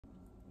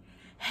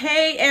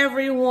Hey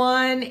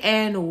everyone,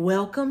 and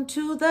welcome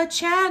to the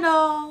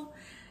channel.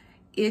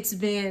 It's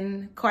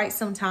been quite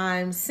some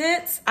time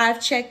since I've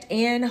checked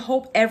in.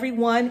 Hope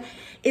everyone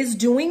is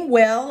doing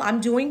well. I'm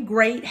doing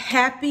great.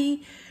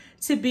 Happy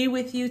to be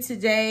with you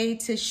today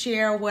to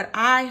share what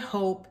I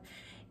hope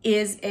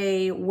is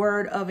a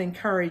word of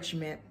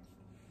encouragement.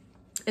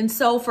 And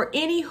so for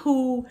any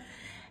who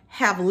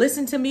have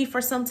listened to me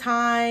for some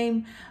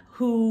time,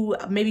 who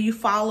maybe you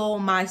follow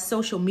my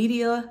social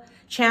media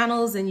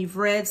channels and you've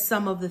read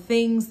some of the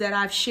things that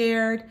I've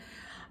shared,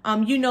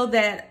 you know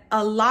that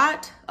a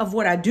lot of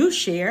what I do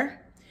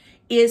share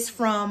is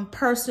from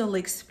personal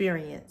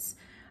experience,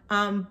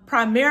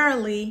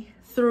 primarily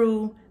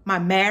through my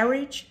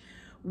marriage,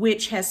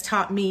 which has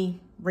taught me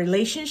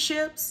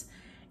relationships,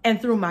 and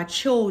through my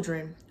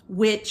children,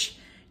 which,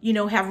 you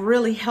know, have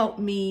really helped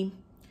me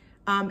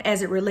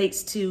as it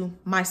relates to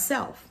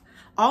myself.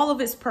 All of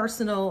it's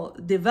personal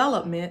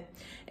development.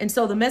 And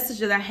so the message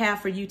that I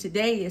have for you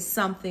today is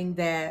something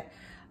that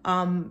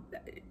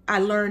I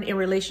learned in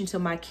relation to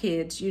my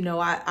kids. You know,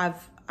 I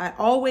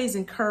always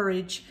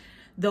encourage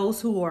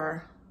those who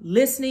are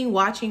listening,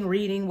 watching,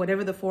 reading,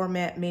 whatever the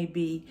format may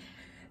be,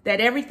 that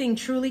everything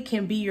truly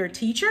can be your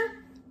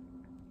teacher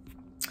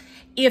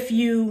if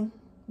you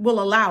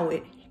will allow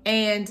it.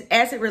 And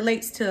as it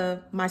relates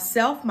to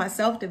myself, my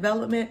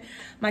self-development,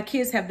 my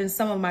kids have been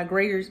some of my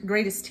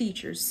greatest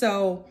teachers.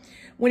 So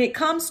when it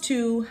comes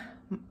to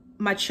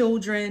my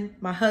children,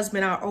 my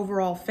husband, our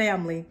overall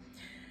family,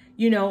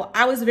 you know,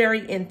 I was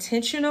very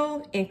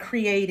intentional in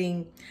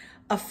creating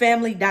a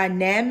family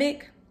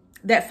dynamic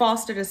that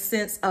fostered a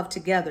sense of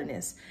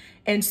togetherness.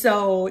 And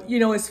so, you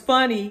know, it's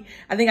funny.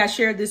 I think I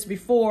shared this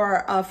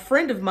before. A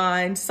friend of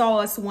mine saw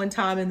us one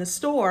time in the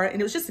store, and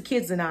it was just the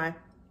kids and I.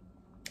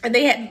 And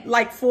they had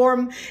like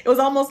formed, it was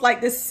almost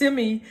like this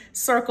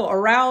semicircle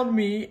around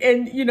me.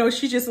 And, you know,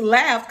 she just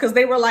laughed because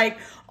they were like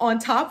on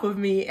top of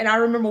me. And I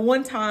remember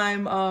one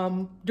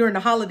time during the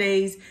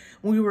holidays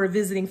when we were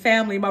visiting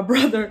family, my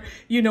brother,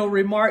 you know,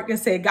 remarked and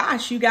said,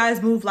 gosh, you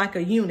guys move like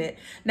a unit.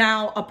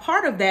 Now, a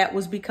part of that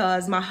was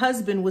because my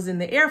husband was in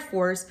the Air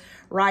Force,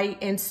 right?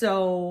 And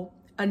so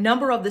a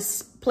number of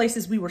the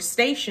places we were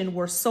stationed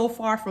were so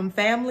far from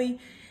family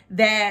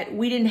that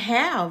we didn't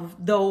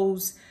have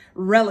those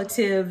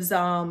relatives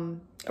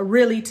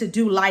really to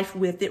do life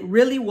with. It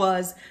really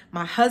was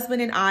my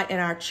husband and I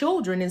and our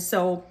children. And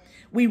so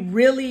we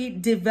really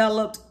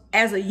developed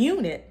as a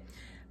unit.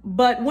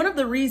 But one of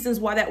the reasons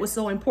why that was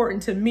so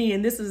important to me,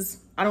 and this is,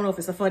 I don't know if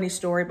it's a funny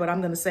story, but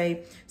I'm going to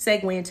say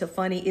segue into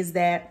funny, is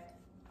that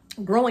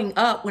growing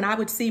up, when I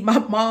would see my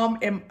mom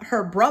and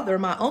her brother,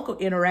 my uncle,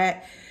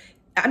 interact,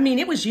 I mean,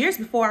 it was years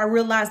before I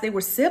realized they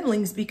were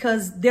siblings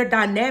because their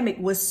dynamic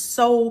was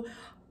so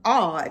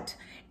odd.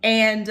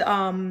 And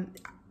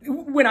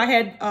when I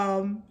had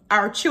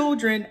our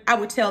children, I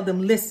would tell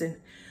them, listen,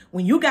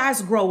 when you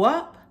guys grow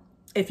up,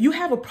 if you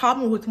have a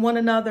problem with one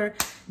another,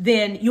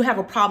 then you have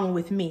a problem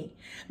with me.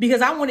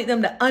 Because I wanted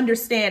them to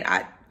understand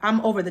I'm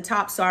over the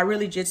top. So I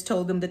really just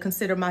told them to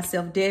consider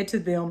myself dead to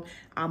them.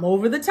 I'm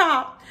over the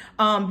top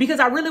because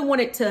I really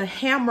wanted to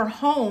hammer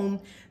home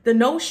the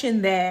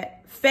notion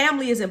that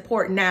family is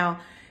important. Now,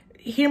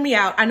 hear me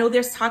out. I know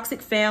there's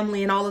toxic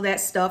family and all of that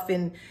stuff.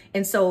 And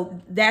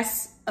so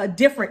that's a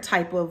different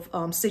type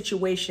of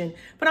situation.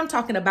 But I'm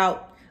talking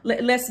about,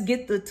 let's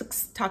get the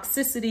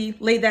toxicity,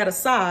 lay that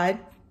aside,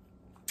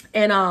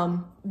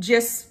 and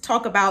just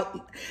talk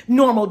about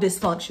normal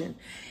dysfunction.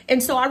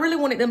 And so I really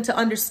wanted them to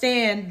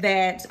understand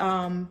that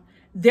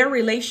their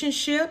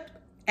relationship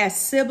as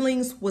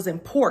siblings was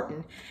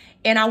important.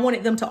 And I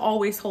wanted them to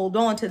always hold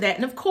on to that.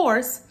 And of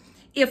course,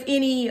 if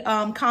any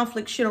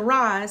conflict should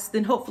arise,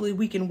 then hopefully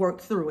we can work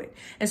through it.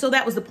 And so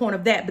that was the point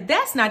of that. But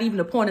that's not even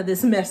the point of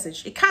this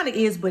message. It kind of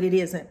is, but it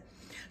isn't.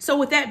 So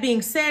with that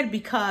being said,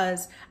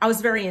 because I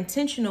was very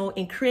intentional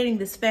in creating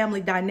this family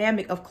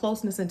dynamic of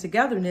closeness and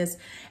togetherness,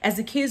 as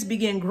the kids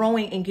began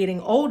growing and getting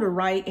older,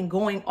 right, and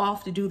going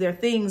off to do their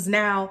things,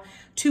 now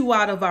 2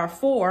 out of our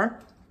 4,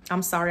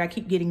 I'm sorry, I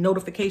keep getting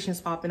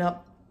notifications popping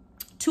up.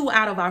 2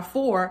 out of our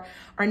 4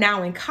 are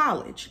now in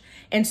college.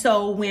 And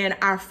so when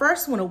our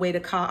first went away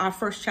to college, our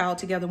first child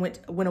together went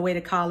away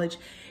to college,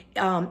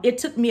 it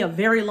took me a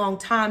very long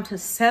time to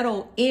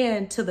settle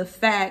into the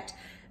fact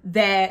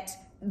that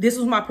this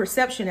was my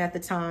perception at the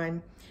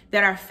time,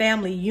 that our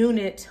family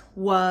unit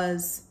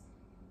was,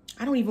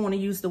 I don't even want to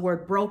use the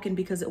word broken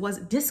because it was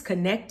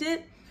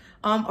disconnected,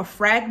 or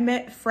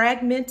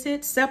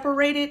fragmented,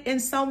 separated in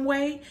some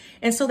way.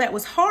 And so that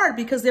was hard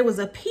because there was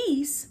a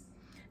piece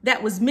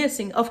that was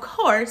missing. Of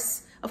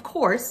course,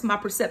 my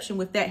perception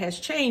with that has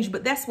changed,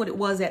 but that's what it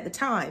was at the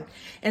time.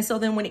 And so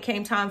then when it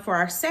came time for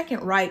our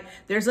second, right,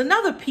 there's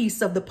another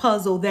piece of the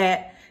puzzle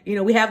that, you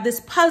know, we have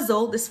this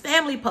puzzle, this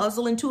family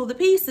puzzle, and 2 of the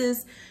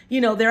pieces, you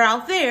know, they're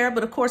out there,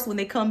 but of course, when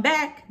they come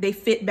back, they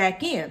fit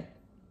back in.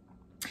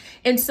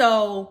 And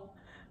so,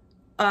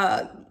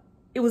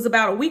 it was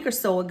about a week or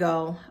so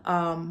ago,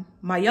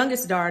 my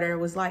youngest daughter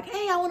was like,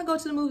 hey, I want to go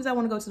to the movies. I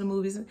want to go to the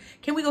movies.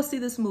 Can we go see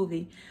this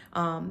movie?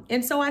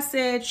 And so I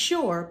said,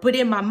 sure. But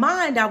in my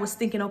mind, I was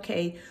thinking,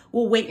 okay,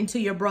 we'll wait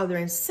until your brother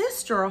and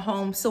sister are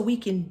home so we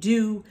can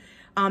do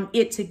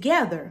it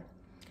together.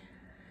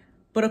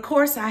 But of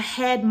course, I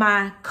had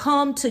my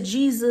come to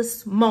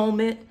Jesus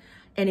moment,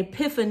 an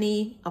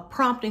epiphany, a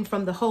prompting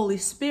from the Holy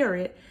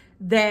Spirit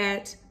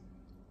that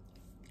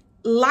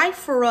life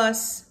for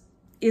us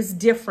is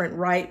different,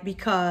 right?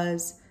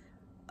 Because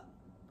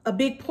a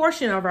big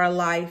portion of our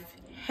life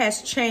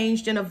has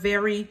changed in a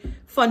very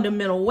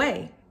fundamental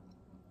way.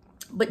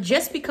 But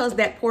just because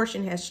that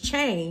portion has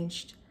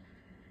changed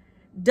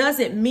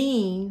doesn't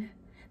mean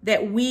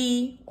that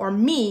we or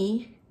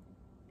me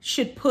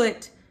should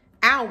put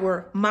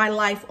my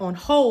life on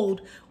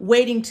hold,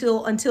 waiting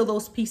until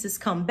those pieces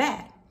come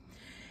back.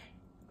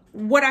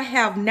 What I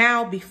have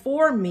now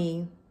before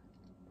me,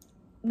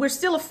 we're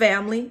still a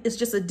family. It's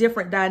just a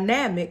different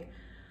dynamic.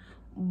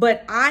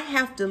 But I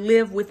have to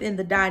live within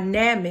the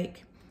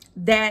dynamic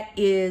that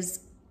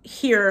is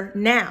here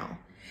now.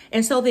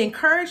 And so the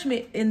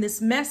encouragement in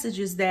this message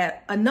is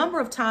that a number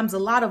of times, a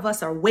lot of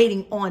us are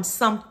waiting on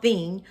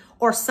something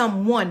or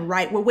someone,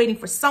 right? We're waiting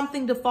for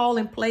something to fall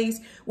in place.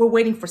 We're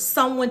waiting for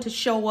someone to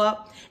show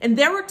up. And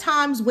there are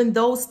times when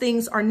those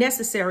things are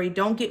necessary.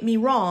 Don't get me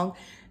wrong.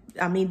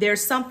 I mean,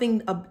 there's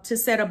something to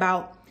said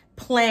about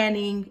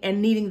planning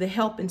and needing the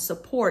help and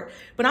support.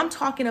 But I'm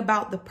talking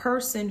about the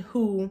person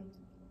who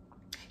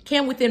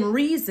can, within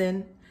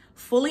reason,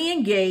 fully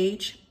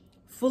engage,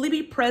 fully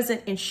be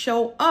present and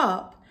show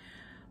up,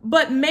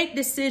 but make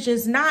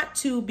decisions not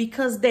to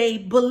because they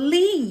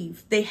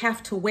believe they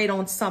have to wait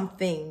on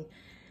something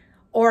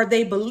or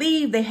they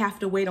believe they have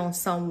to wait on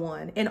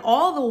someone. And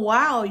all the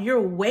while you're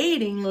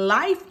waiting,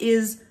 life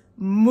is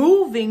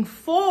moving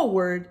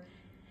forward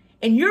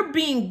and you're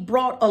being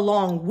brought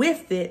along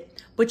with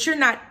it, but you're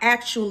not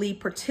actually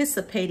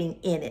participating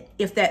in it,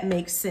 if that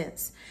makes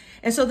sense.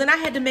 And so then I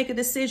had to make a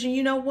decision.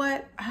 You know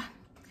what?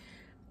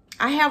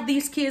 I have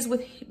these kids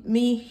with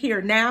me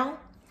here now.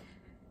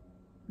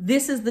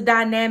 This is the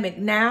dynamic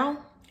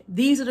now.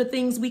 These are the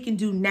things we can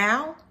do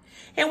now.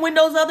 And when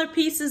those other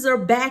pieces are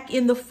back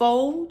in the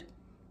fold,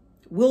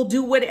 we'll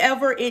do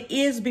whatever it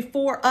is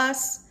before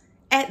us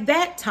at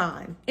that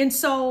time. And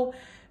so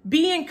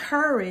be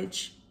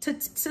encouraged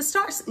to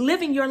start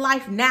living your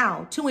life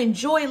now, to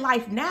enjoy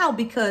life now,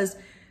 because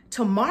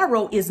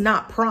tomorrow is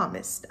not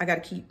promised. I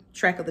got to keep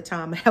track of the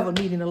time. I have a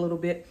meeting a little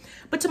bit,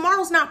 but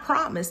tomorrow's not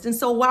promised. And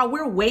so while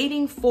we're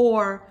waiting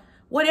for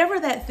whatever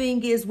that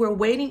thing is, we're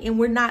waiting and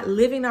we're not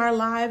living our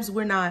lives.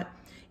 We're not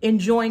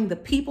enjoying the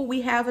people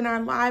we have in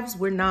our lives.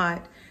 We're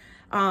not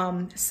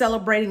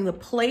celebrating the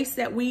place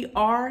that we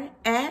are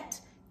at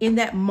in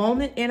that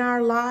moment in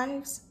our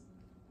lives.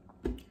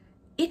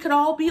 It could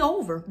all be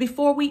over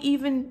before we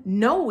even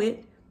know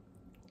it,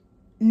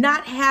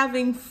 not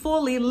having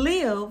fully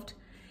lived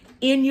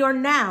in your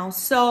now.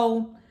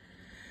 So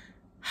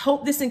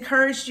hope this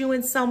encouraged you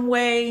in some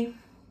way,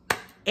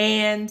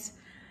 and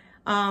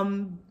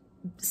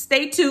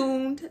stay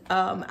tuned.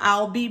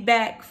 I'll be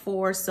back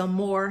for some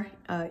more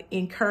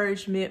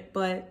encouragement,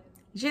 but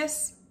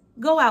just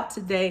go out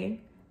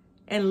today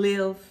and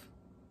live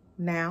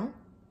now.